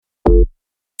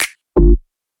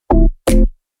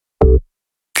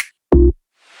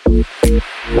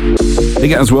Hey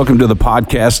guys, welcome to the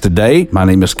podcast today. My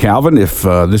name is Calvin. If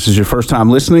this is your first time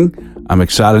listening, I'm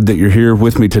excited that you're here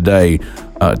with me today.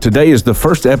 Today is the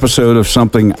first episode of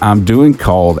something I'm doing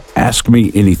called Ask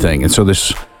Me Anything. And so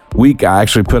this week I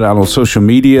actually put out on social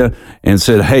media and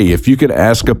said, hey, if you could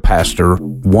ask a pastor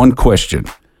one question,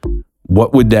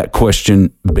 what would that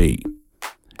question be?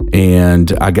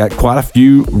 And I got quite a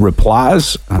few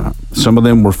replies. Some of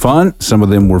them were fun. Some of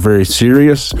them were very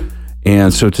serious.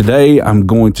 And so today I'm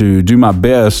going to do my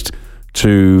best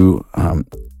to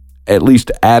at least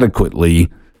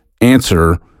adequately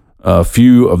answer a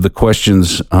few of the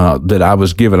questions that I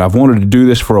was given. I've wanted to do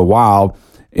this for a while,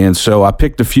 and so I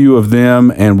picked a few of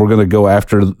them, and we're going to go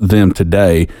after them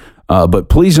today. But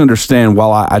please understand,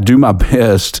 while I do my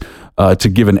best to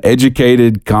give an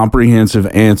educated, comprehensive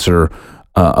answer,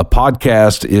 a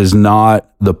podcast is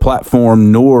not the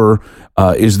platform, nor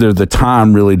is there the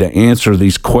time really to answer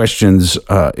these questions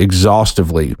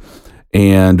exhaustively.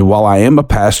 And while I am a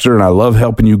pastor and I love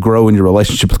helping you grow in your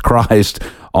relationship with Christ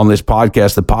on this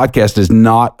podcast, the podcast is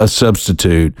not a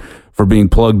substitute for being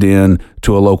plugged in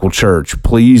to a local church.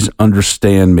 Please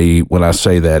understand me when I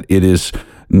say that. It is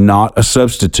not a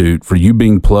substitute for you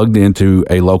being plugged into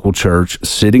a local church,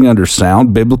 sitting under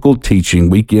sound biblical teaching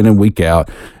week in and week out,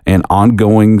 and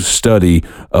ongoing study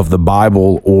of the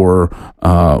Bible or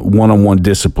one-on-one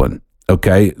discipline.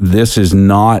 Okay, this is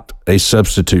not a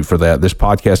substitute for that. This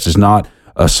podcast is not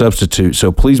a substitute.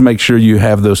 So please make sure you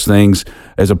have those things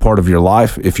as a part of your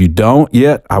life. If you don't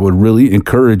yet, I would really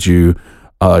encourage you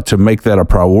to make that a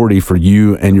priority for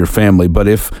you and your family. But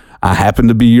if I happen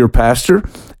to be your pastor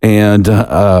and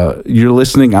you're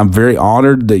listening, I'm very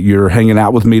honored that you're hanging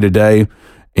out with me today.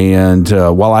 And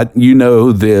while you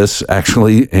know this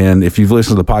actually, and if you've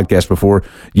listened to the podcast before,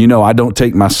 you know I don't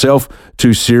take myself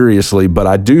too seriously, but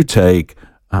I do take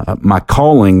my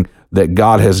calling that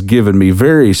God has given me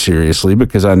very seriously,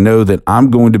 because I know that I'm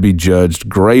going to be judged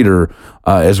greater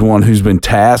as one who's been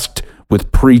tasked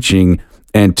with preaching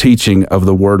and teaching of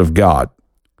the Word of God.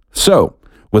 So,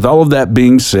 with all of that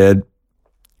being said,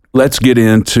 let's get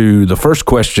into the first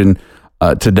question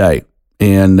today.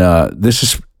 And this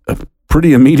is a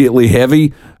pretty immediately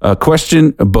heavy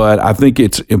question, but I think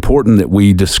it's important that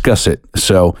we discuss it.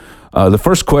 So the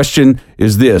first question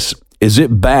is this: is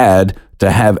it bad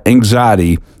to have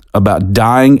anxiety about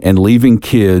dying and leaving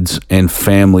kids and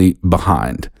family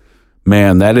behind?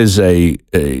 Man, that is a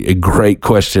great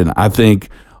question. I think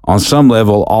on some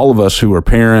level, all of us who are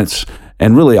parents,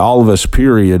 and really all of us,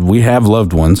 period, we have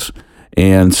loved ones.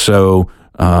 And so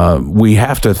we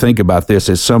have to think about this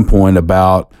at some point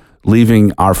about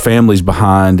leaving our families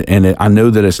behind. And I know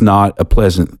that it's not a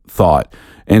pleasant thought.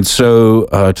 And so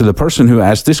to the person who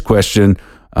asked this question,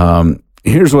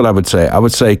 here's what I would say. I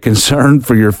would say concern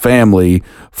for your family,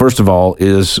 first of all,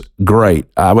 is great.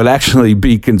 I would actually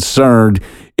be concerned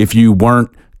if you weren't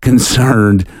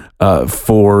concerned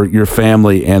for your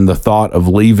family and the thought of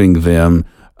leaving them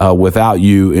without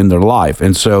you in their life.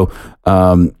 And so,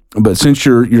 but since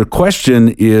your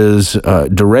question is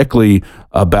directly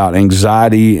about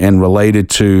anxiety and related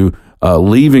to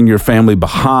leaving your family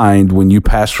behind when you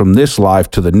pass from this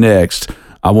life to the next,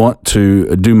 I want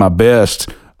to do my best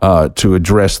to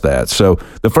address that. So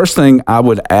the first thing I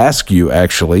would ask you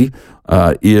actually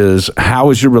is, how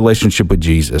is your relationship with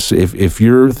Jesus? If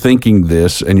you're thinking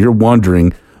this and you're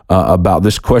wondering about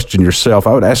this question yourself,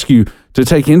 I would ask you to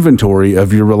take inventory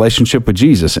of your relationship with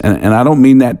Jesus. And I don't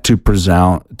mean that to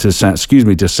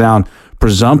sound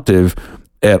presumptive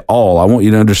at all. I want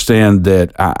you to understand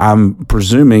that I'm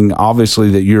presuming, obviously,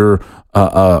 that you're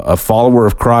a follower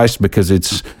of Christ because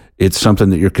it's something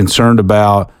that you're concerned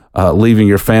about, leaving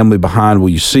your family behind. Will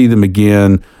you see them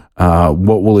again?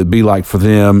 What will it be like for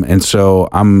them? And so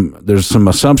there's some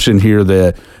assumption here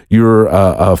that you're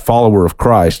a follower of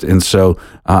Christ. And so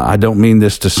I don't mean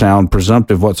this to sound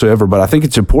presumptive whatsoever, but I think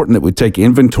it's important that we take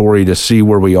inventory to see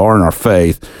where we are in our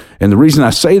faith. And the reason I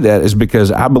say that is because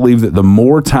I believe that the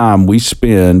more time we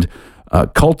spend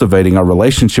cultivating our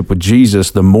relationship with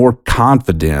Jesus, the more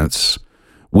confidence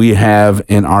we have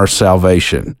in our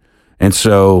salvation. And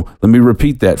so let me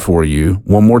repeat that for you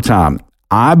one more time.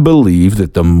 I believe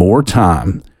that the more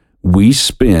time we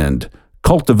spend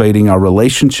cultivating our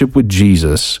relationship with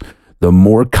Jesus, the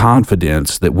more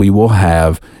confidence that we will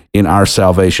have in our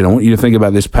salvation. I want you to think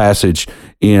about this passage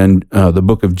in the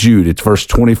book of Jude. It's verse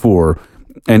 24.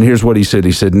 And here's what he said.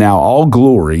 He said, "Now all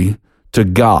glory to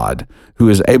God, who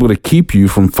is able to keep you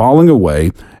from falling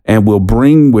away and will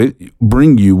bring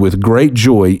you with great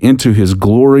joy into his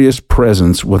glorious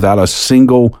presence without a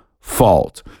single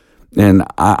fault." And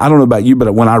I don't know about you,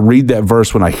 but when I read that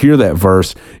verse, when I hear that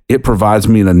verse, it provides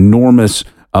me an enormous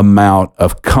amount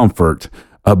of comfort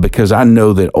because I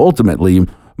know that ultimately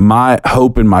my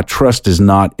hope and my trust is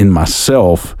not in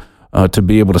myself to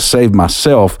be able to save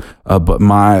myself, but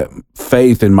my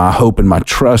faith and my hope and my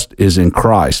trust is in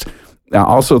Christ. Now,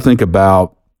 also think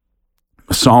about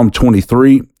Psalm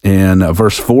 23 and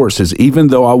verse 4. It says, even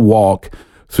though I walk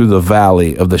through the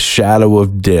valley of the shadow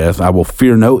of death, I will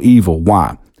fear no evil.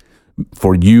 Why?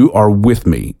 For you are with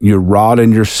me. Your rod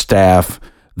and your staff,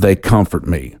 they comfort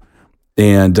me.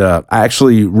 And I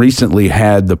actually recently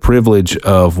had the privilege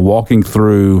of walking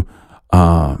through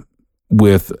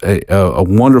with a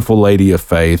wonderful lady of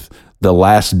faith the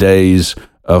last days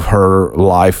of her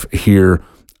life here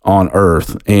on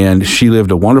earth. And she lived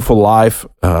a wonderful life.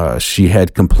 She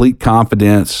had complete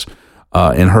confidence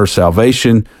in her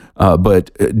salvation. But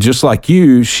just like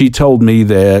you, she told me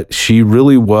that she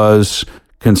really was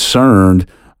concerned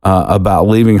about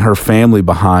leaving her family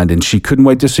behind, and she couldn't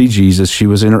wait to see Jesus. She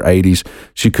was in her 80s.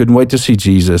 She couldn't wait to see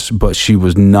Jesus, but she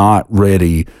was not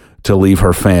ready to leave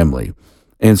her family.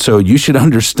 And so you should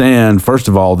understand, first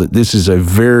of all, that this is a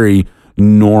very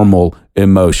normal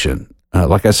emotion.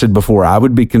 Like I said before, I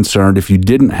would be concerned if you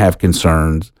didn't have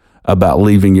concerns about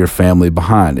leaving your family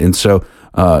behind. And so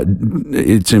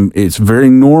it's very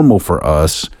normal for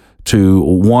us to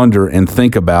wonder and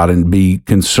think about and be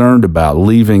concerned about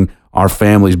leaving our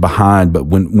families behind, but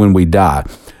when we die.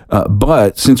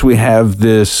 But since we have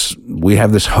this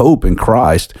hope in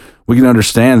Christ, we can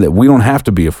understand that we don't have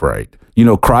to be afraid. You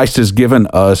know, Christ has given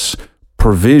us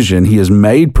provision. He has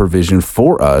made provision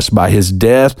for us by his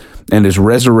death and his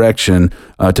resurrection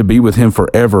to be with him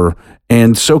forever,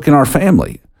 and so can our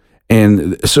family.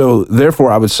 And so,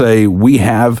 therefore, I would say we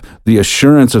have the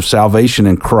assurance of salvation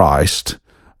in Christ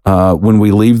when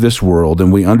we leave this world,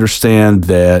 and we understand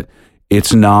that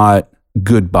it's not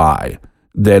goodbye,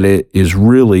 that it is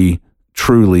really,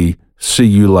 truly see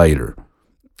you later.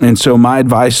 And so my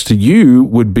advice to you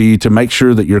would be to make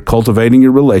sure that you're cultivating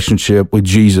your relationship with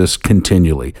Jesus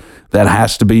continually. That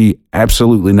has to be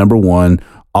absolutely number one,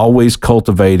 always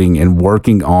cultivating and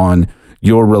working on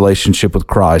your relationship with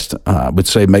Christ. I would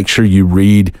say make sure you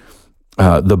read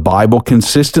the Bible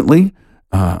consistently,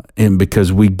 and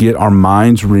because we get our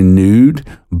minds renewed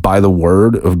by the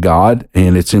Word of God,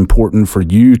 and it's important for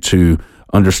you to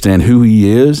understand who He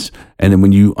is. And then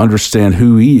when you understand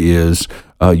who He is,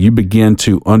 you begin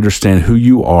to understand who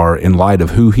you are in light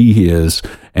of who He is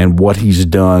and what He's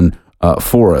done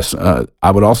for us.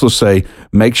 I would also say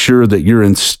make sure that you're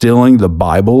instilling the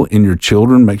Bible in your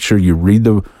children. Make sure you read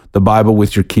the Bible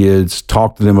with your kids,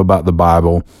 talk to them about the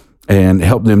Bible, and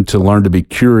help them to learn to be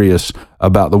curious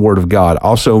about the Word of God.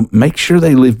 Also, make sure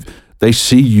they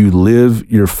see you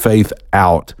live your faith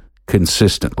out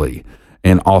consistently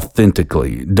and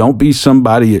authentically. Don't be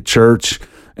somebody at church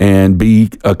and be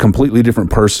a completely different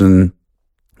person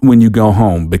when you go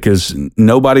home, because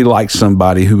nobody likes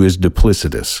somebody who is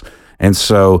duplicitous. And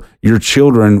so your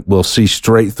children will see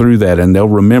straight through that, and they'll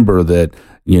remember that,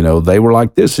 you know, they were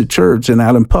like this at church and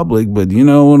out in public, but, you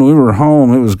know, when we were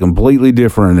home, it was completely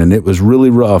different, and it was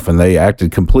really rough, and they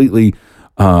acted completely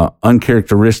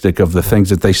uncharacteristic of the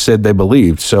things that they said they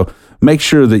believed. So make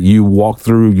sure that you walk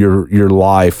through your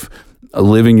life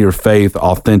living your faith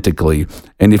authentically.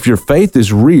 And if your faith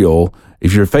is real,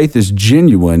 if your faith is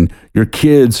genuine, your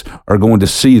kids are going to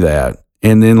see that.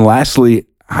 And then lastly,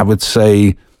 I would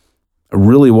say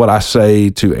really what I say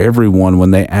to everyone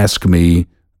when they ask me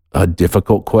a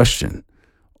difficult question,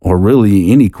 or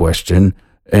really any question,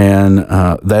 and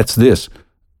that's this: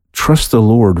 trust the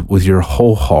Lord with your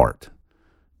whole heart.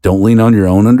 Don't lean on your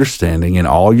own understanding. In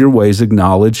all your ways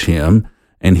acknowledge Him,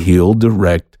 and He'll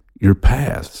direct your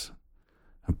paths.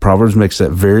 Proverbs makes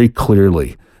that very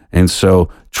clearly. And so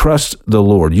trust the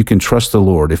Lord. You can trust the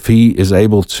Lord. If He is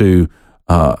able to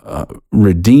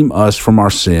redeem us from our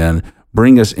sin,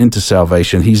 bring us into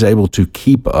salvation, He's able to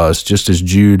keep us, just as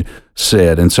Jude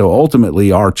said. And so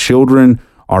ultimately our children,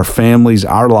 our families,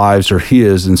 our lives are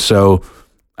His. And so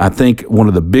I think one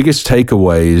of the biggest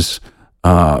takeaways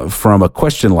from a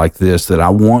question like this that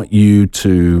I want you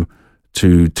to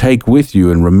take with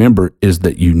you and remember is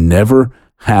that you never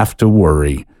have to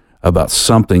worry about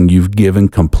something you've given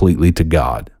completely to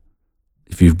God.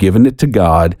 If you've given it to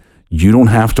God, you don't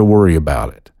have to worry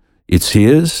about it. It's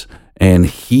His, and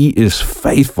He is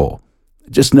faithful.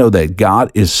 Just know that God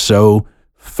is so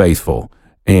faithful,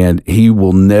 and He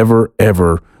will never,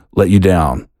 ever let you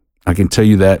down. I can tell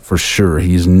you that for sure.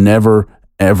 He's never,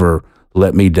 ever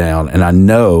let me down. And I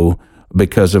know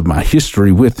because of my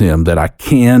history with Him that I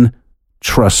can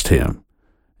trust Him.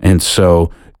 And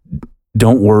so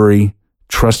don't worry,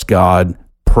 trust God,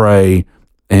 pray,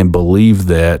 and believe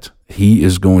that He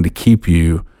is going to keep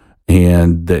you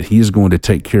and that he is going to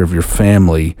take care of your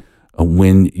family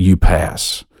when you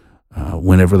pass,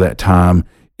 whenever that time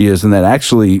is. And that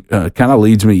actually kind of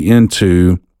leads me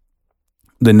into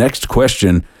the next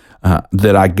question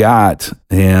that I got.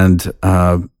 And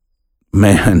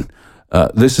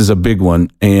this is a big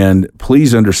one. And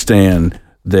please understand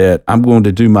that I'm going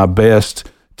to do my best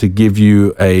to give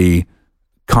you a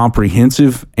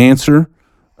comprehensive answer,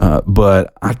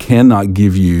 but I cannot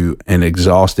give you an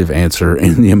exhaustive answer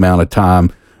in the amount of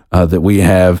time that we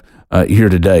have here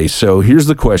today. So here's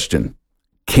the question.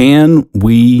 Can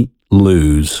we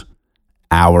lose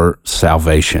our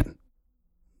salvation?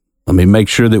 Let me make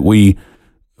sure that we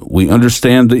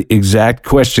understand the exact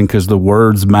question, because the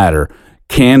words matter.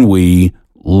 Can we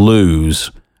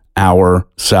lose our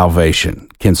salvation?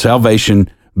 Can salvation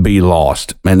be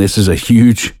lost? And this is a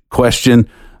huge question.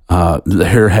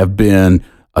 There have been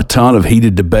a ton of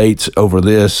heated debates over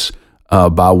this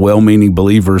by well-meaning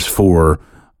believers for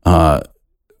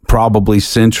probably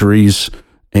centuries,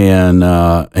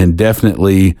 and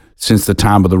definitely since the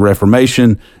time of the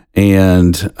Reformation.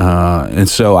 And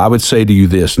so I would say to you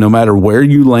this: no matter where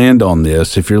you land on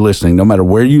this, if you're listening, no matter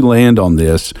where you land on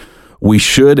this, we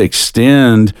should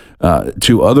extend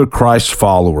to other Christ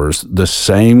followers the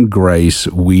same grace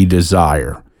we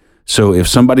desire. So if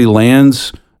somebody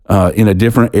lands in a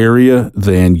different area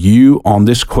than you on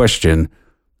this question,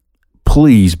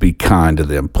 please be kind to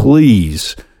them.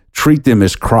 Please treat them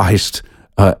as Christ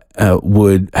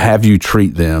would have you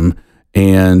treat them.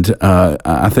 And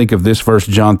I think of this verse,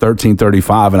 John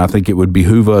 13:35, and I think it would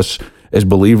behoove us as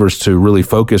believers to really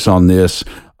focus on this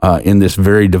in this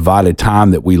very divided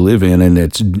time that we live in.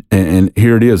 And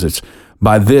here it is. It's,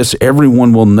 by this,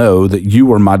 everyone will know that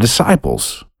you are my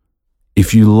disciples,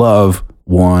 if you love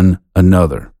one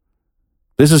another.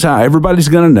 This is how everybody's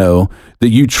going to know that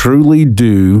you truly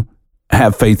do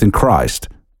have faith in Christ.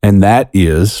 And that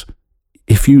is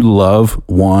if you love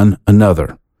one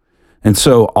another. And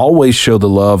so always show the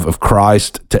love of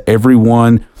Christ to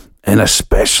everyone, and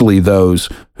especially those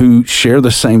who share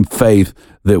the same faith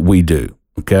that we do.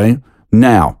 Okay?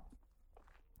 Now,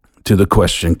 to the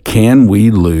question, can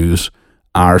we lose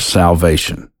our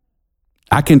salvation?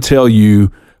 I can tell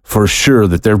you for sure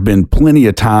that there have been plenty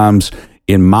of times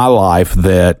in my life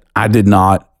that I did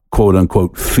not, quote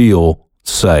unquote, feel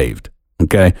saved.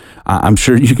 Okay, I'm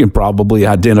sure you can probably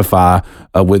identify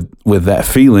with that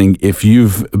feeling. If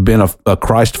you've been a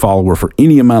Christ follower for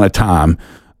any amount of time,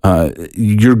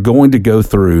 you're going to go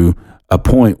through a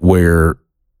point where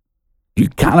you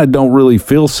kind of don't really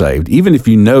feel saved. Even if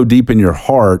you know deep in your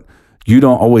heart, you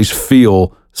don't always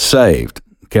feel saved.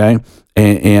 Okay,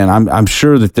 and I'm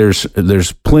sure that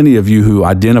there's plenty of you who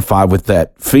identify with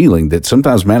that feeling that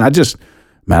sometimes, I'm just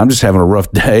having a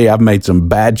rough day. I've made some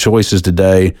bad choices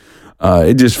today.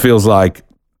 It just feels like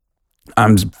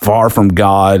I'm far from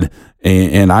God,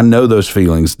 and I know those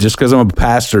feelings. Just because I'm a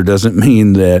pastor doesn't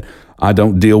mean that I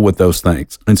don't deal with those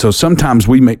things. And so sometimes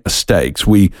we make mistakes.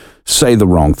 We say the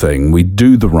wrong thing. We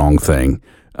do the wrong thing.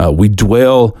 We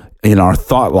dwell in our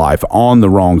thought life on the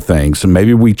wrong things. So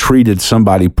maybe we treated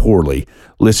somebody poorly.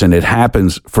 Listen, it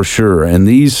happens for sure. And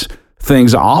these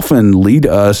things often lead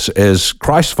us as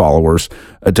Christ followers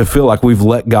to feel like we've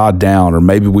let God down, or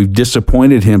maybe we've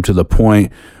disappointed him to the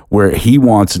point where he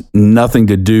wants nothing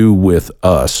to do with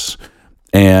us.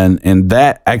 And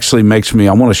that actually makes me,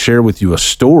 I want to share with you a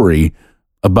story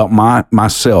about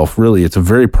myself. Really, it's a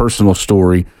very personal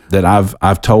story that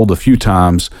I've told a few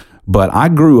times, but I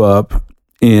grew up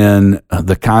in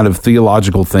the kind of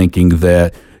theological thinking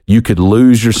that you could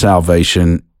lose your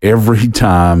salvation every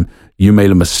time you made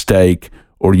a mistake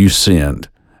or you sinned.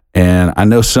 And I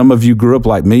know some of you grew up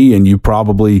like me, and you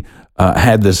probably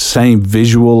had the same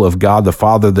visual of God the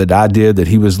Father that I did, that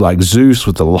he was like Zeus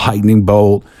with the lightning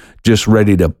bolt, just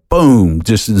ready to boom,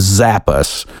 just zap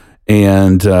us.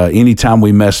 And anytime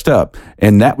we messed up.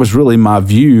 And that was really my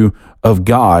view of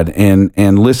God.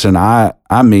 And listen, I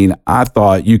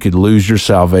thought you could lose your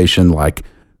salvation like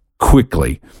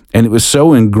quickly. And it was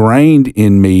so ingrained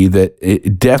in me that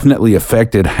it definitely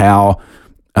affected how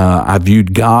I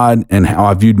viewed God and how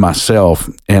I viewed myself.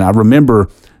 And I remember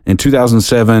in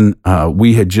 2007,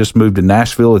 we had just moved to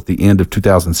Nashville at the end of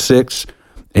 2006,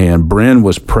 and Bryn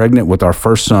was pregnant with our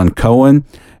first son, Cohen.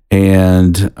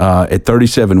 And at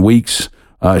 37 weeks,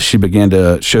 she began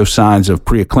to show signs of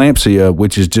preeclampsia,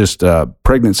 which is just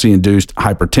pregnancy-induced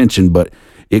hypertension, but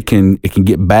it can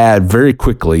get bad very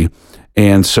quickly.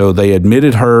 And so they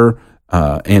admitted her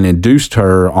and induced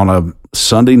her on a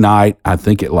Sunday night, I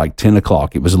think at like 10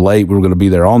 o'clock. It was late. We were going to be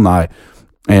there all night.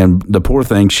 And the poor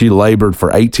thing, she labored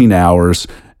for 18 hours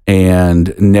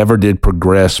and never did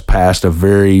progress past a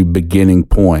very beginning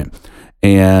point.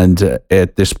 And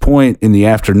at this point in the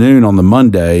afternoon on the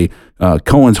Monday,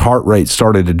 Cohen's heart rate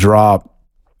started to drop,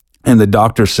 and the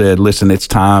doctor said, listen, it's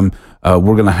time. We're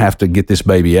going to have to get this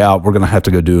baby out. We're going to have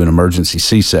to go do an emergency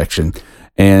C-section.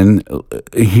 And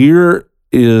here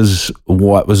is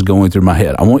what was going through my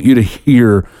head. I want you to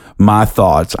hear my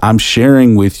thoughts. I'm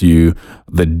sharing with you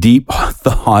the deep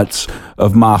thoughts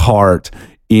of my heart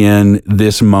in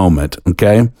this moment,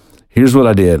 okay? Here's what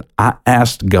I did. I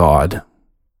asked God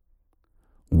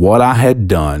what I had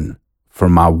done for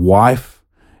my wife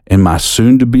and my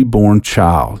soon-to-be-born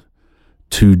child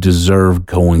to deserve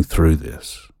going through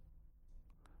this.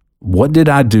 What did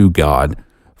I do, God,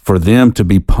 for them to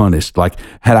be punished? Like,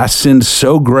 had I sinned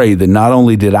so great that not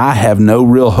only did I have no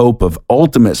real hope of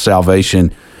ultimate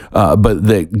salvation, but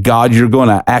that, God, you're going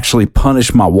to actually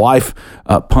punish my wife,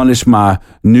 punish my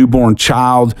newborn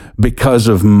child because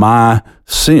of my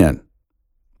sin.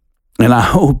 And I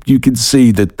hope you can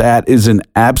see that that is an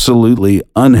absolutely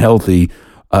unhealthy,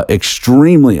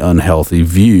 extremely unhealthy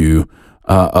view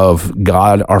of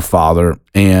God our Father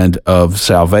and of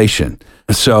salvation.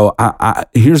 So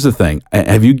here's the thing.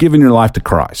 Have you given your life to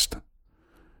Christ?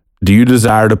 Do you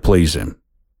desire to please Him?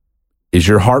 Is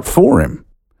your heart for Him?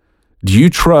 Do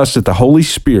you trust that the Holy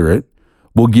Spirit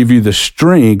will give you the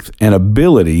strength and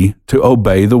ability to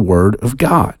obey the Word of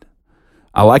God?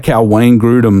 I like how Wayne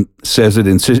Grudem says it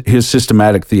in his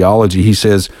systematic theology. He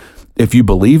says, if you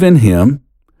believe in Him,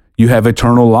 you have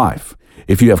eternal life.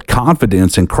 If you have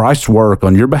confidence in Christ's work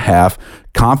on your behalf,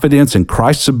 confidence in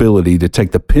Christ's ability to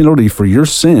take the penalty for your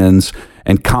sins,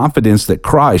 and confidence that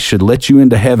Christ should let you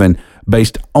into heaven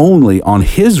based only on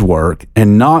His work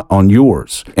and not on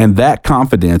yours, and that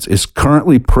confidence is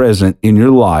currently present in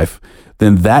your life,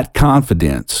 then that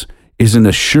confidence is an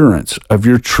assurance of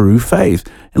your true faith.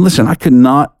 And listen, I could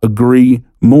not agree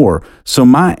more. So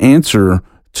my answer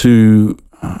to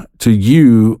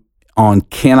you on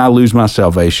can I lose my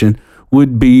salvation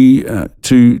would be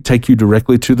to take you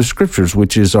directly to the Scriptures,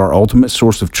 which is our ultimate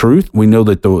source of truth. We know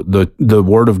that the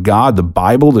Word of God, the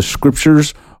Bible, the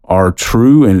Scriptures are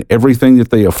true in everything that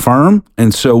they affirm.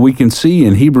 And so we can see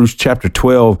in Hebrews chapter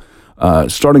 12,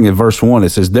 starting at verse 1, it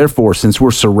says, therefore, since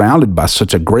we're surrounded by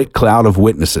such a great cloud of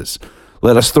witnesses,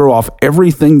 let us throw off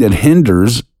everything that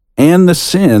hinders and the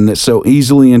sin that so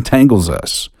easily entangles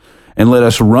us, and let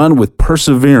us run with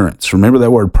perseverance. Remember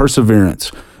that word, perseverance.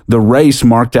 The race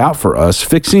marked out for us,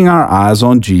 fixing our eyes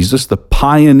on Jesus, the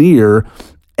pioneer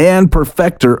and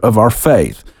perfecter of our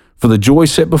faith. For the joy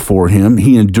set before Him,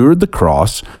 He endured the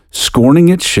cross, scorning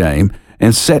its shame,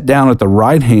 and sat down at the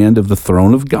right hand of the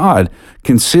throne of God.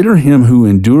 Consider Him who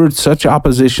endured such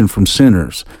opposition from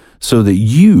sinners, so that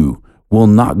you will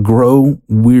not grow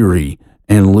weary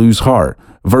and lose heart.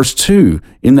 Verse 2,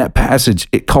 in that passage,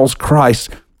 it calls Christ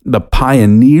the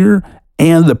pioneer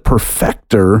and the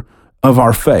perfecter of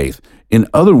our faith. In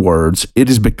other words, it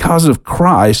is because of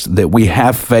Christ that we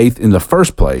have faith in the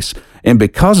first place, and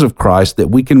because of Christ that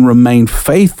we can remain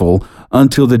faithful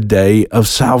until the day of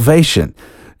salvation.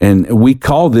 And we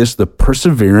call this the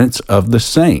perseverance of the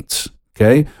saints,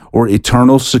 okay, or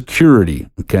eternal security,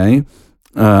 okay?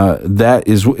 That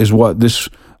is what this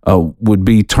would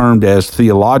be termed as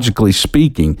theologically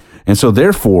speaking. And so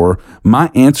therefore, my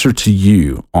answer to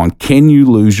you on can you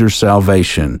lose your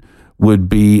salvation would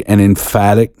be an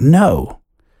emphatic no.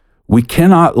 We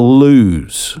cannot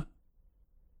lose.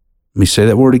 Let me say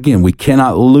that word again. We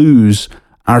cannot lose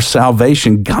our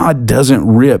salvation. God doesn't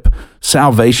rip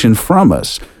salvation from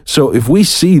us. So if we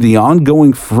see the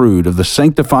ongoing fruit of the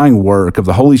sanctifying work of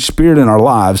the Holy Spirit in our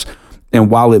lives,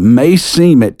 and while it may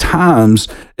seem at times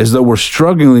as though we're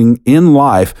struggling in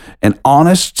life, an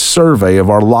honest survey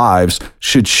of our lives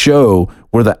should show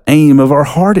where the aim of our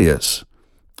heart is.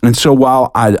 And so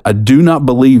while I do not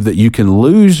believe that you can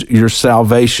lose your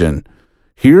salvation,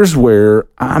 here's where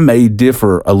I may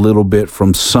differ a little bit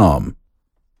from some.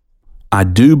 I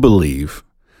do believe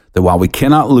that while we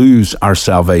cannot lose our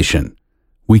salvation,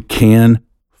 we can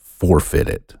forfeit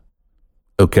it.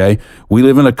 Okay? We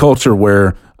live in a culture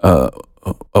where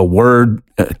a word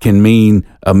can mean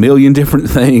a million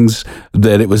different things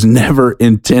that it was never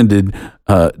intended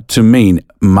to mean.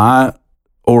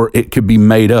 Or it could be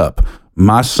made up.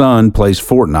 My son plays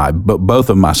Fortnite, but both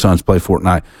of my sons play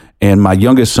Fortnite, and my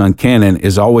youngest son, Cannon,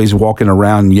 is always walking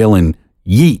around yelling,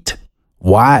 yeet,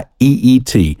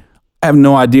 Y-E-E-T. I have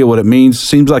no idea what it means.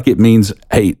 Seems like it means,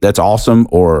 hey, that's awesome,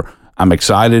 or I'm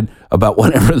excited about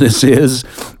whatever this is.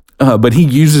 But he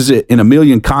uses it in a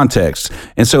million contexts.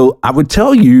 And so I would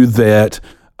tell you that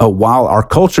while our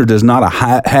culture does not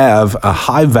have a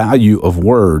high value of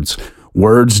words,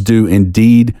 words do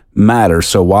indeed matter.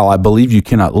 So while I believe you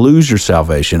cannot lose your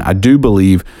salvation, I do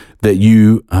believe that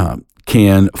you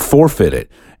can forfeit it.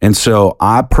 And so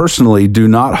I personally do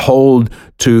not hold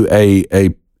to a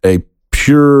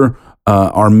pure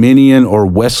Arminian or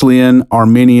Wesleyan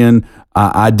Arminian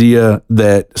idea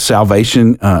that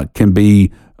salvation can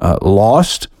be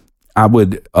lost. I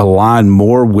would align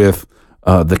more with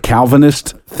the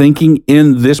Calvinist thinking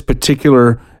in this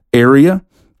particular area.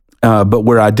 But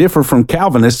where I differ from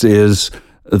Calvinists is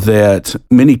that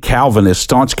many Calvinists,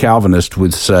 staunch Calvinists,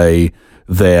 would say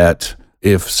that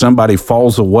if somebody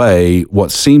falls away,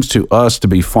 what seems to us to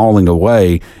be falling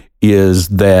away is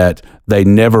that they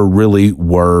never really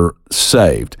were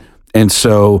saved. And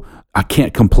so I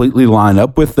can't completely line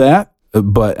up with that,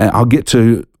 but I'll get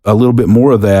to a little bit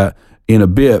more of that in a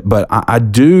bit. But I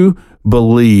do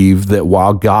believe that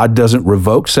while God doesn't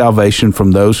revoke salvation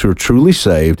from those who are truly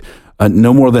saved,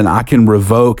 no more than I can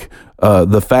revoke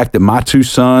the fact that my two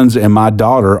sons and my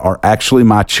daughter are actually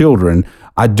my children,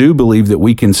 I do believe that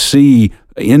we can see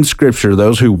in Scripture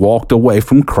those who walked away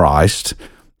from Christ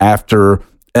after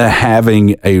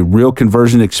having a real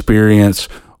conversion experience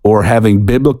or having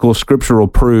biblical scriptural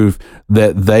proof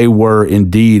that they were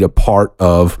indeed a part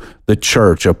of the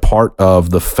church, a part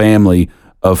of the family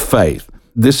of faith.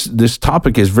 This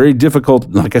topic is very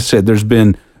difficult. Like I said, there's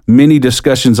been many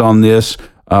discussions on this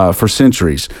for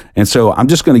centuries. And so I'm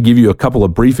just going to give you a couple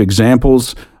of brief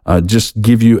examples, just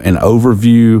give you an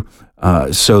overview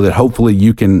so that hopefully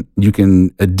you can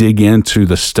dig into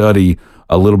the study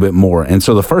a little bit more. And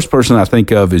so the first person I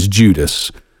think of is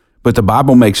Judas. But the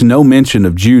Bible makes no mention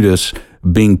of Judas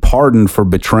being pardoned for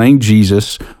betraying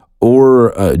Jesus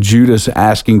or Judas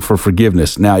asking for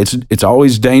forgiveness. Now, it's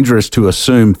always dangerous to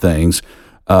assume things,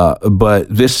 but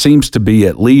this seems to be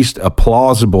at least a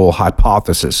plausible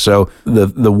hypothesis. So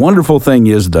the wonderful thing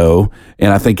is, though,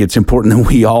 and I think it's important that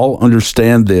we all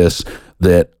understand this,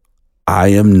 that I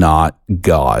am not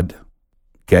God.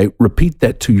 Okay? Repeat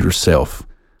that to yourself.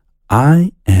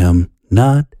 I am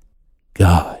not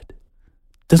God.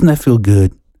 Doesn't that feel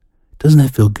good? Doesn't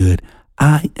that feel good?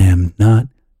 I am not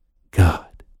God.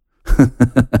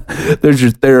 There's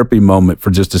your therapy moment for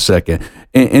just a second.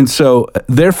 And so,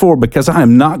 therefore, because I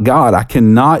am not God, I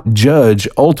cannot judge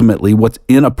ultimately what's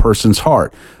in a person's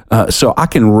heart. So I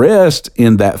can rest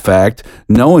in that fact,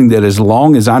 knowing that as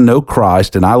long as I know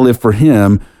Christ and I live for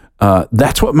Him,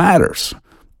 that's what matters.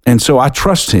 And so I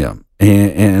trust Him.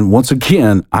 And once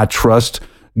again, I trust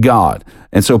God.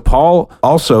 And so Paul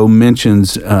also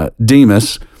mentions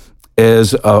Demas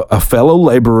as a fellow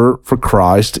laborer for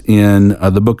Christ in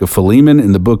the book of Philemon,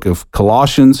 in the book of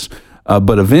Colossians,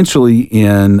 but eventually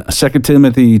in 2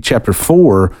 Timothy chapter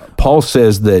 4, Paul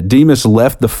says that Demas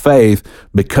left the faith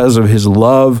because of his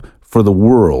love for the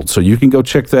world. So you can go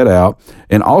check that out.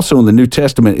 And also in the New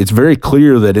Testament, it's very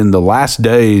clear that in the last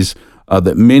days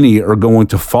that many are going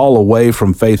to fall away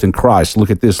from faith in Christ. Look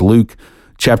at this, Luke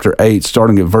chapter 8,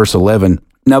 starting at verse 11.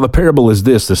 Now, the parable is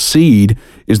this: the seed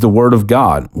is the word of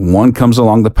God. One comes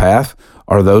along the path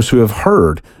are those who have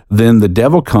heard. Then the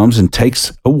devil comes and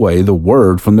takes away the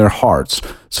word from their hearts,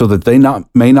 so that they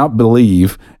may not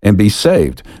believe and be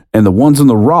saved. And the ones on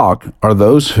the rock are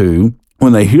those who,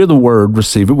 when they hear the word,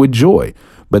 receive it with joy.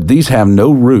 But these have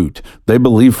no root. They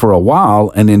believe for a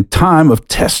while, and in time of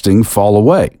testing fall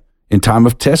away. In time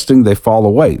of testing, they fall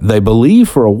away. They believe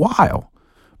for a while,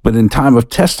 but in time of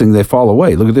testing, they fall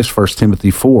away. Look at this, 1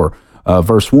 Timothy 4,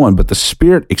 verse 1. But the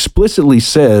Spirit explicitly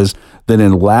says that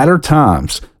in latter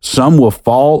times, some will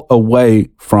fall away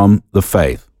from the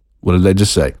faith. What did they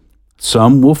just say?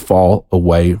 Some will fall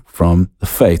away from the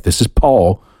faith. This is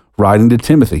Paul writing to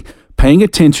Timothy, paying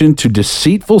attention to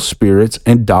deceitful spirits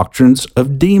and doctrines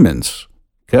of demons.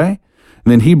 Okay?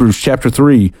 And then Hebrews chapter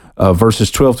 3,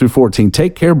 verses 12 through 14.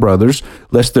 Take care, brothers,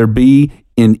 lest there be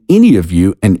in any of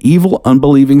you an evil,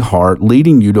 unbelieving heart,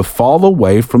 leading you to fall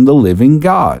away from the living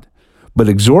God. But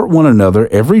exhort one another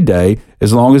every day,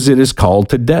 as long as it is called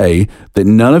today, that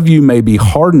none of you may be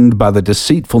hardened by the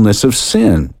deceitfulness of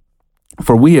sin.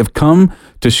 For we have come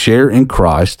to share in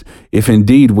Christ, if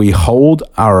indeed we hold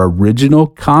our original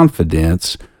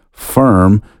confidence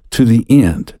firm to the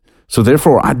end. So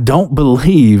therefore, I don't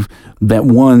believe that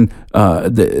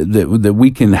that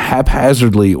we can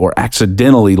haphazardly or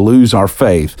accidentally lose our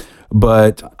faith.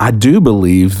 But I do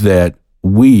believe that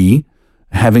we,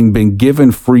 having been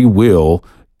given free will,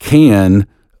 can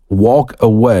walk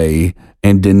away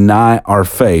and deny our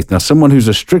faith. Now, someone who's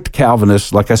a strict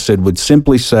Calvinist, like I said, would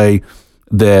simply say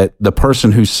that the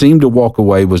person who seemed to walk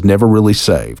away was never really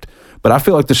saved. But I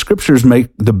feel like the scriptures make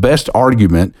the best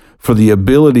argument for the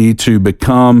ability to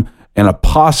become An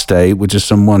apostate, which is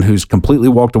someone who's completely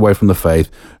walked away from the faith,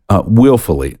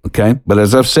 willfully, okay? But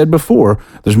as I've said before,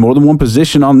 there's more than one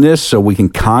position on this, so we can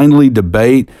kindly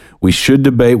debate. We should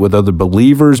debate with other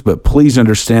believers, but please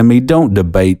understand me, don't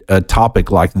debate a topic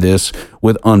like this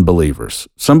with unbelievers.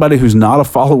 Somebody who's not a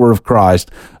follower of Christ,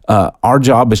 our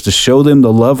job is to show them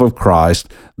the love of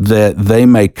Christ that they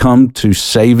may come to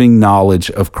saving knowledge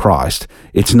of Christ.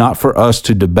 It's not for us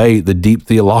to debate the deep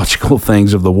theological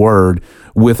things of the Word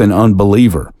with an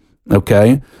unbeliever.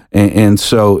 Okay. And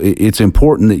so it's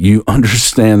important that you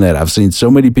understand that. I've seen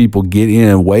so many people get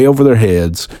in way over their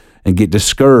heads and get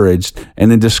discouraged,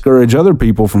 and then discourage other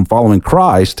people from following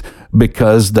Christ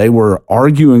because they were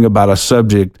arguing about a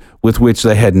subject with which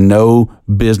they had no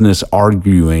business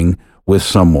arguing with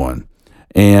someone.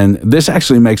 And this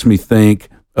actually makes me think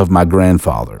of my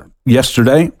grandfather.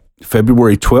 Yesterday,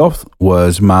 February 12th,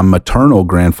 was my maternal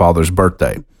grandfather's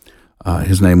birthday.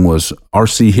 His name was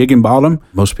R.C. Higginbottom.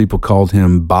 Most people called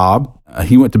him Bob.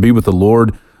 He went to be with the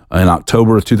Lord in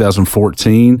October of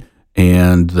 2014,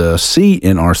 and the C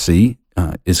in R.C.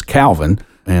 Is Calvin,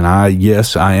 and I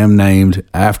am named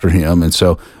after him. And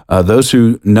so those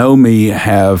who know me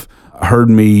have heard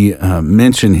me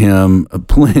mention him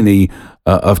plenty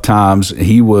of times.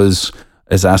 He was,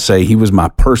 as I say, he was my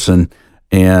person,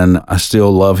 and I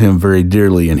still love him very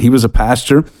dearly. And he was a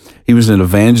pastor. He was an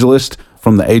evangelist.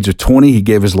 From the age of 20, he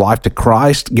gave his life to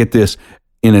Christ. Get this,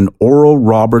 in an Oral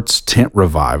Roberts tent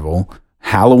revival,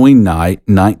 Halloween night,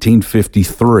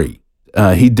 1953.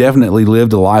 He definitely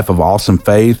lived a life of awesome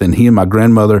faith, and he and my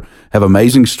grandmother have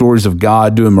amazing stories of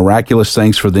God doing miraculous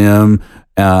things for them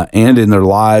and in their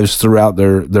lives throughout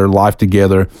their life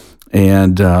together.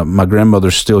 And my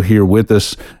grandmother's still here with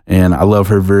us, and I love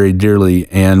her very dearly.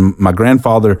 And my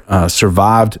grandfather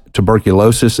survived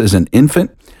tuberculosis as an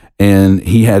infant, and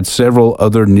he had several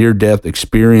other near-death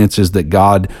experiences that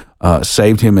God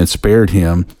saved him and spared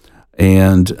him.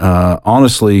 And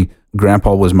honestly,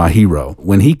 Grandpa was my hero.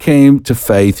 When he came to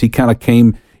faith, he kind of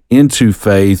came into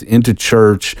faith, into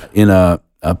church in a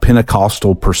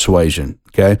Pentecostal persuasion,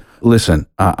 okay? Listen,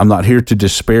 I'm not here to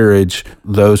disparage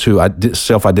those who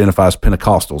self-identify as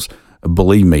Pentecostals.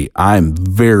 Believe me, I'm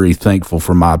very thankful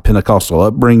for my Pentecostal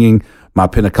upbringing, my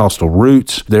Pentecostal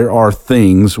roots. There are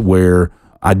things where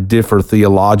I differ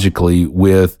theologically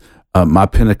with my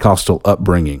Pentecostal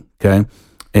upbringing, okay?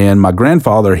 And my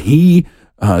grandfather, he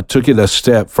took it a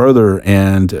step further,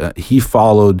 and he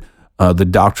followed the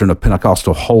doctrine of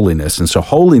Pentecostal holiness. And so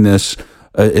holiness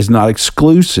is not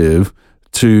exclusive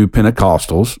to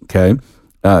Pentecostals, okay?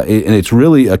 And it's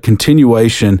really a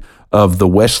continuation of the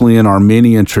Wesleyan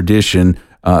Arminian tradition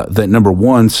that, number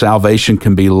one, salvation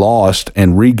can be lost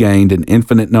and regained an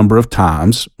infinite number of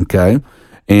times, okay?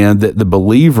 And that the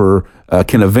believer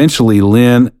can eventually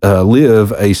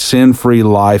live a sin-free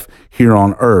life here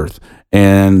on earth,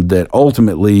 and that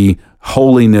ultimately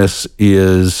holiness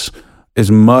is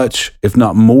as much, if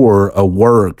not more, a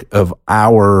work of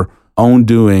our own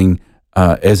doing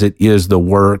as it is the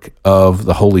work of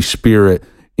the Holy Spirit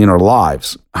in our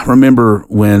lives. I remember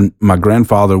when my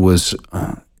grandfather was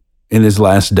in his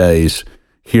last days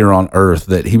here on earth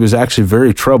that he was actually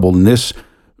very troubled, and this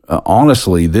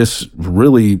honestly, this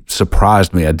really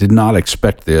surprised me. I did not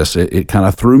expect this. It kind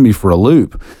of threw me for a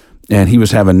loop. And he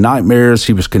was having nightmares.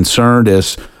 He was concerned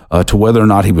as to whether or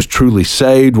not he was truly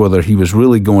saved, whether he was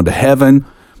really going to heaven.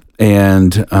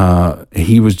 And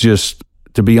he was just,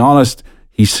 to be honest,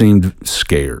 he seemed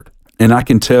scared. And I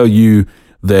can tell you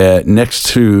that next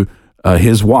to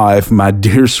his wife, my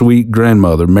dear sweet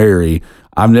grandmother, Mary,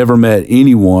 I've never met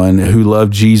anyone who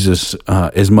loved Jesus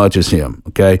as much as him,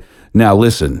 okay? Now,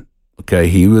 listen, okay,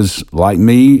 he was like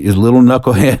me, is a little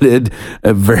knuckleheaded,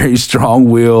 very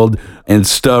strong-willed and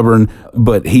stubborn,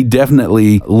 but he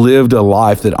definitely lived a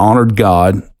life that honored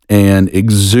God and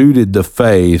exuded the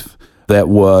faith that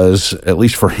was, at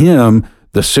least for him,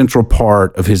 the central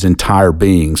part of his entire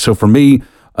being. So for me,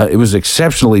 it was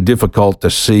exceptionally difficult to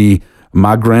see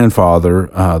my grandfather,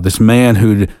 this man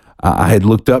who I had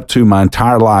looked up to my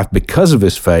entire life because of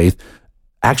his faith,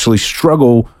 actually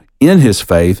struggle in his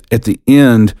faith at the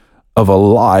end of a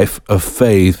life of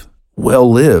faith well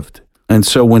lived. And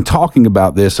so when talking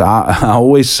about this, I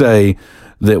always say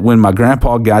that when my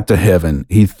grandpa got to heaven,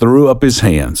 he threw up his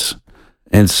hands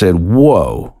and said,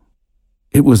 "Whoa,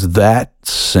 it was that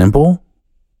simple?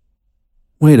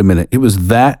 Wait a minute, it was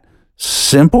that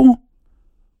simple?"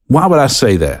 Why would I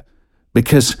say that?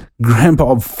 Because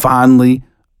Grandpa finally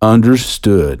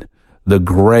understood the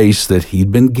grace that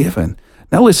he'd been given.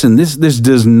 Now listen, this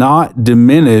does not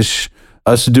diminish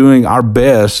us doing our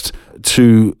best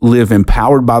to live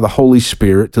empowered by the Holy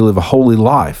Spirit, to live a holy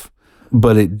life.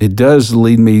 but it does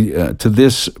lead me to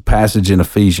this passage in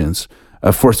Ephesians.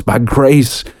 For it's by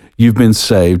grace you've been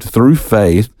saved through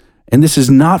faith, and this is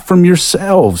not from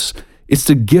yourselves. It's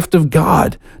the gift of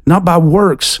God, not by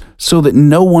works, so that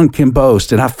no one can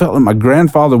boast. And I felt like my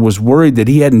grandfather was worried that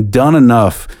he hadn't done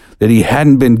enough, that he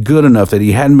hadn't been good enough, that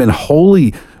he hadn't been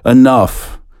holy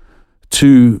enough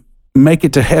to make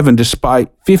it to heaven despite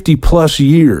 50 plus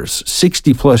years,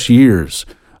 60 plus years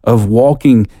of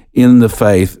walking in the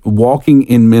faith, walking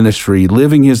in ministry,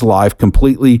 living his life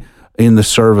completely in the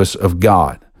service of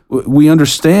God. We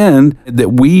understand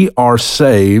that we are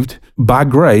saved by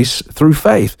grace through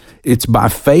faith. It's by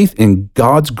faith in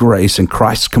God's grace and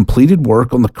Christ's completed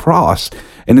work on the cross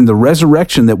and in the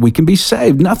resurrection that we can be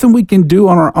saved. Nothing we can do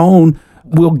on our own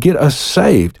will get us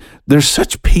saved. There's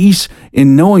such peace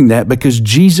in knowing that because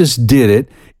Jesus did it.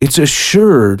 It's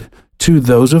assured to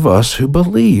those of us who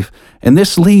believe. And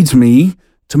this leads me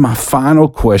to my final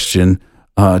question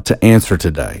to answer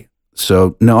today.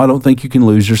 So, no, I don't think you can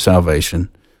lose your salvation.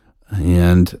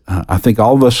 And I think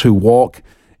all of us who walk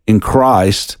in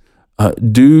Christ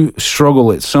do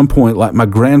struggle at some point, like my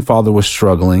grandfather was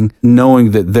struggling,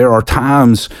 knowing that there are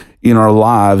times in our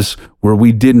lives where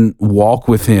we didn't walk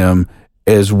with him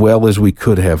as well as we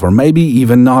could have, or maybe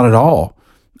even not at all.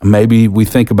 Maybe we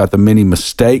think about the many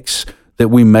mistakes that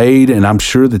we made, and I'm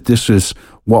sure that this is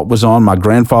what was on my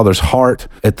grandfather's heart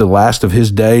at the last of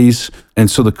his days. And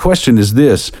so the question is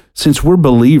this: since we're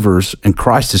believers and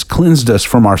Christ has cleansed us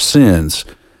from our sins,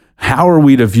 how are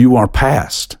we to view our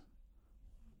past?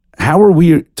 How are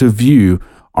we to view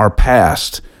our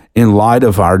past in light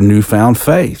of our newfound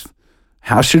faith?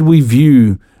 How should we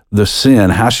view the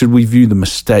sin? How should we view the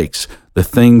mistakes, the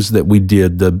things that we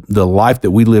did, the life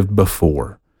that we lived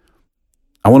before?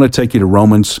 I want to take you to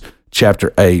Romans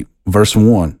chapter 8, verse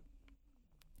 1.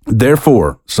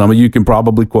 Therefore, some of you can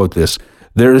probably quote this,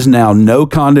 there is now no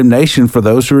condemnation for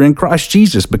those who are in Christ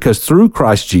Jesus, because through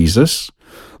Christ Jesus,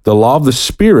 the law of the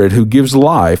Spirit who gives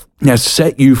life has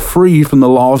set you free from the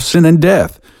law of sin and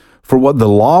death. For what the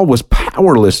law was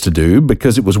powerless to do,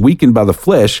 because it was weakened by the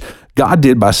flesh, God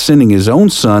did by sending his own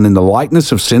Son in the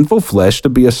likeness of sinful flesh to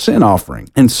be a sin offering.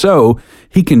 And so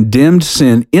he condemned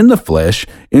sin in the flesh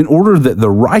in order that the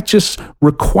righteous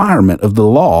requirement of the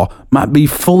law might be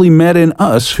fully met in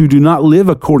us who do not live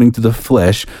according to the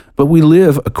flesh, but we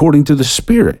live according to the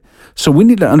Spirit. So we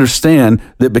need to understand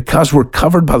that because we're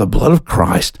covered by the blood of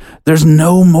Christ, there's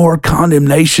no more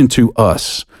condemnation to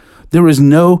us. There is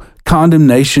no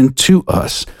condemnation to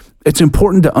us. It's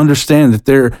important to understand that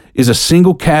there is a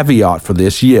single caveat for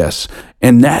this, yes,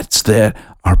 and that's that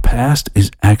our past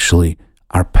is actually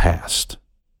our past.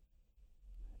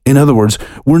 In other words,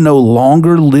 we're no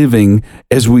longer living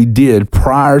as we did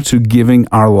prior to giving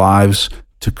our lives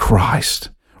to Christ.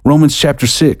 Romans chapter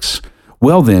 6.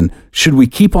 Well then, should we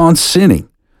keep on sinning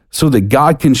so that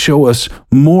God can show us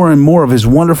more and more of his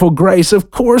wonderful grace? Of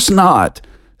course not.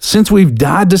 Since we've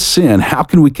died to sin, how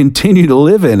can we continue to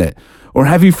live in it? Or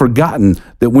have you forgotten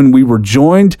that when we were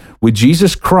joined with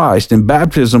Jesus Christ in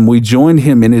baptism, we joined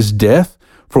him in his death?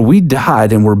 For we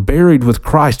died and were buried with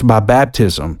Christ by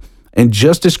baptism. And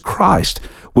just as Christ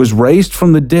was raised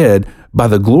from the dead by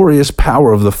the glorious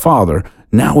power of the Father,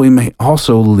 now we may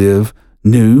also live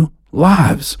new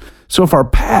lives. So if our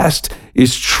past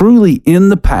is truly in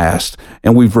the past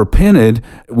and we've repented,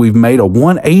 we've made a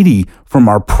 180 from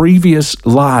our previous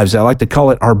lives. I like to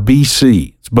call it our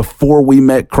BC. It's before we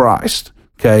met Christ.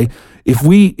 Okay. If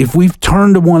we've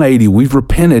turned to 180, we've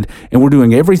repented and we're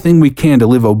doing everything we can to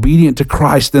live obedient to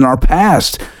Christ, then our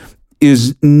past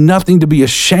is nothing to be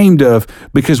ashamed of,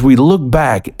 because we look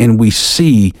back and we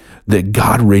see that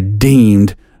God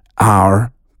redeemed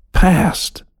our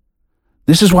past.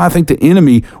 This is why I think the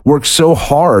enemy works so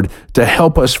hard to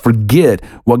help us forget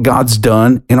what God's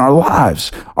done in our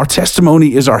lives. Our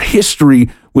testimony is our history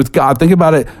with God. Think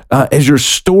about it as your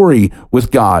story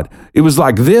with God. It was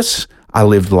like this, I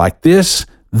lived like this,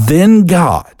 then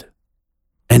God.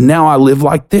 And now I live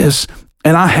like this,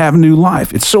 and I have new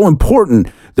life. It's so important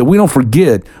that we don't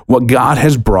forget what God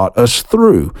has brought us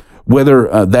through,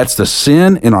 whether that's the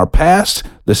sin in our past,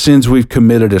 the sins we've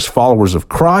committed as followers of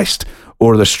Christ,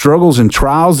 or the struggles and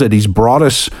trials that he's brought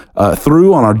us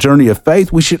through on our journey of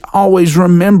faith. We should always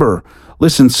remember.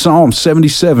 Listen, Psalm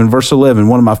 77, verse 11,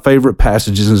 one of my favorite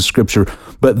passages in the scripture.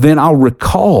 But then I'll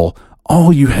recall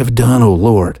all you have done, O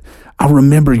Lord. I'll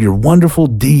remember your wonderful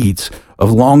deeds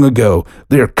of long ago.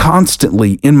 They are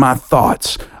constantly in my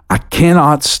thoughts. I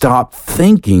cannot stop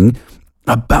thinking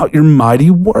about your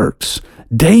mighty works.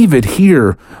 David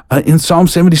here in Psalm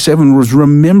 77 was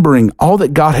remembering all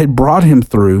that God had brought him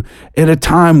through at a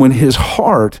time when his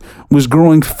heart was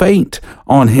growing faint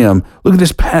on him. Look at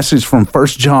this passage from 1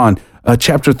 John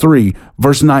chapter 3,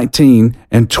 verse 19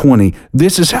 and 20.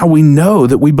 This is how we know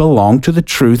that we belong to the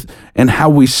truth and how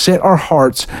we set our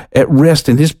hearts at rest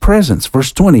in his presence.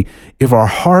 Verse 20, if our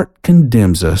heart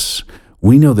condemns us,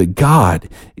 we know that God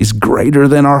is greater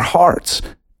than our hearts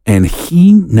and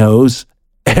he knows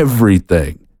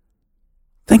everything.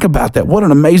 Think about that. What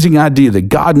an amazing idea that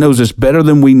God knows us better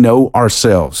than we know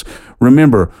ourselves.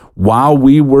 Remember, while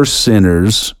we were yet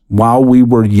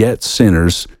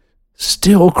sinners,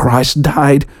 still Christ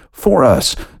died for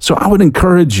us. So I would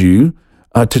encourage you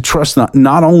to trust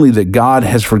not only that God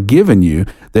has forgiven you,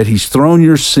 that he's thrown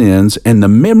your sins and the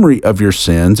memory of your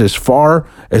sins as far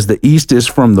as the east is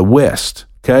from the west.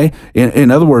 Okay? In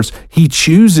other words, he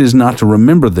chooses not to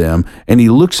remember them, and he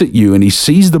looks at you and he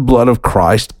sees the blood of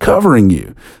Christ covering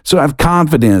you. So have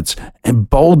confidence and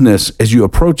boldness as you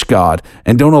approach God,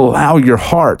 and don't allow your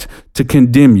heart to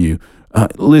condemn you.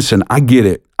 Listen, I get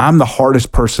it. I'm the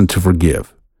hardest person to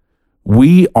forgive.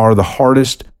 We are the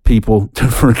hardest people to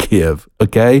forgive,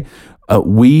 okay?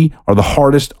 We are the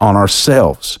hardest on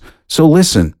ourselves. So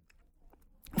listen,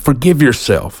 forgive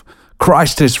yourself.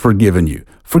 Christ has forgiven you.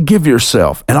 Forgive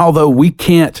yourself. And although we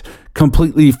can't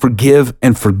completely forgive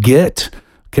and forget,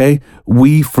 okay,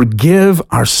 we forgive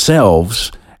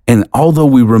ourselves. And although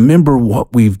we remember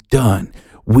what we've done,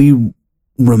 we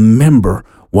remember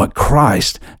what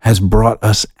Christ has brought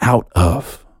us out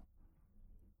of.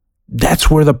 That's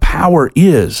where the power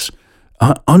is.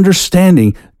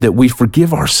 Understanding that we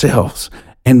forgive ourselves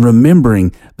and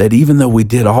remembering that even though we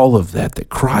did all of that, that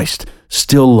Christ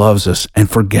still loves us and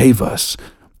forgave us.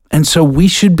 And so we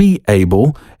should be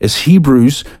able, as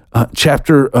Hebrews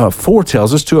chapter 4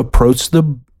 tells us, to approach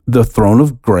the throne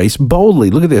of grace boldly.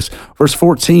 Look at this, verse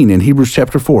 14 in Hebrews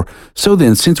chapter 4. So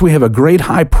then, since we have a great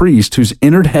high priest who's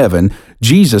entered heaven,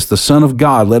 Jesus, the Son of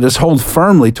God, let us hold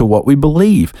firmly to what we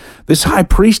believe. This high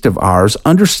priest of ours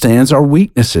understands our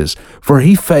weaknesses, for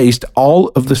he faced all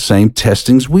of the same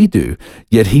testings we do,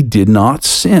 yet he did not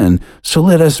sin. So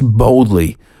let us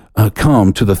boldly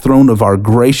come to the throne of our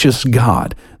gracious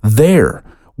God. There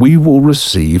we will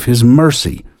receive his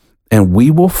mercy, and we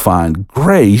will find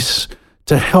grace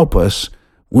to help us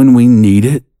when we need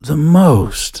it the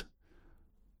most.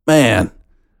 Man,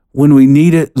 when we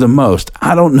need it the most.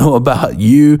 I don't know about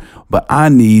you, but I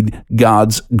need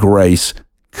God's grace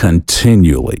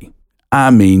continually.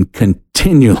 I mean,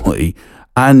 continually.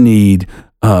 I need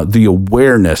the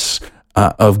awareness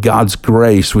of God's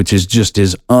grace, which is just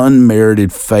his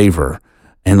unmerited favor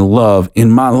and love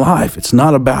in my life. It's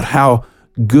not about how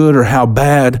good or how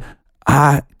bad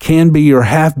I can be or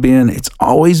have been. It's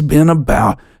always been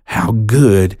about how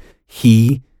good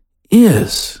he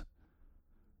is.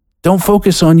 Don't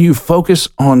focus on you. Focus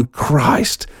on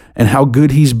Christ and how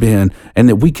good he's been, and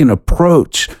that we can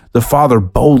approach the Father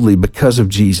boldly because of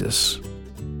Jesus.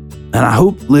 And I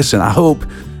hope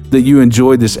that you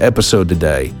enjoyed this episode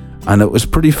today. I know it was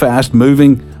pretty fast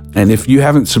moving, and if you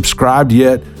haven't subscribed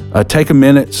yet, take a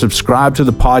minute, subscribe to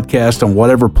the podcast on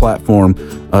whatever platform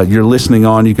you're listening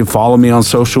on. You can follow me on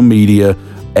social media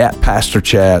at Pastor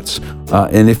Chats.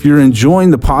 And if you're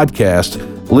enjoying the podcast,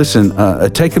 listen,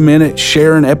 take a minute,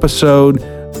 share an episode,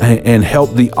 and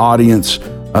help the audience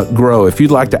grow. If you'd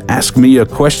like to ask me a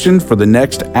question for the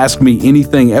next Ask Me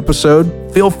Anything episode,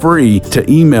 feel free to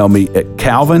email me at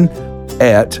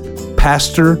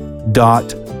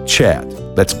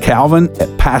calvin@pastor.chat. That's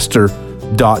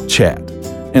calvin@pastor.chat.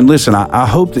 And listen, I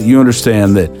hope that you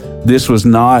understand that this was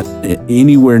not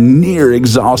anywhere near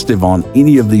exhaustive on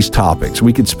any of these topics.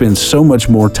 We could spend so much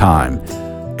more time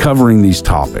covering these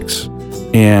topics.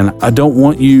 And I don't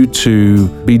want you to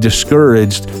be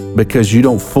discouraged because you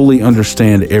don't fully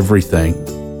understand everything.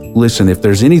 Listen, if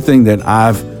there's anything that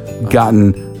I've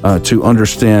gotten to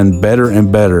understand better and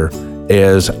better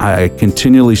as I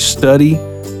continually study,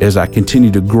 as I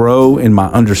continue to grow in my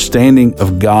understanding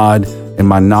of God and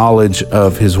my knowledge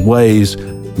of his ways,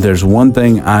 there's one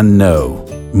thing I know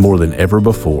more than ever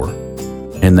before,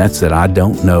 and that's that I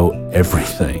don't know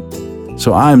everything.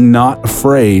 So I'm not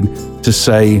afraid to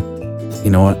say, you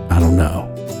know what, I don't know.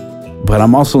 But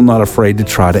I'm also not afraid to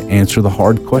try to answer the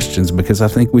hard questions, because I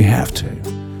think we have to.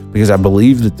 Because I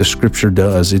believe that the scripture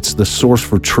does. It's the source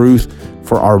for truth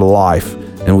for our life,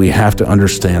 and we have to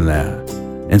understand that.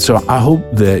 And so I hope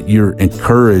that you're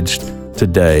encouraged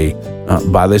today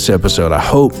by this episode. I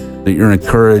hope that you're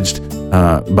encouraged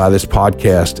by this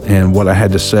podcast and what I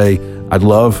had to say. I'd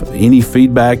love any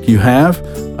feedback you have.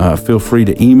 Feel free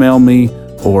to email me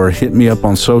or hit me up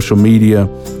on social media.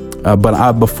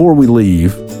 But before we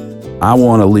leave, I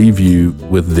want to leave you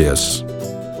with this.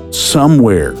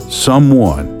 Somewhere,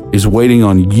 someone is waiting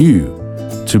on you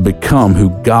to become who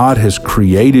God has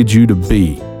created you to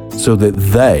be so that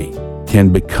they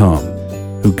can become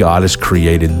who God has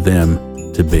created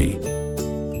them to be.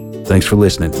 Thanks for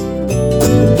listening.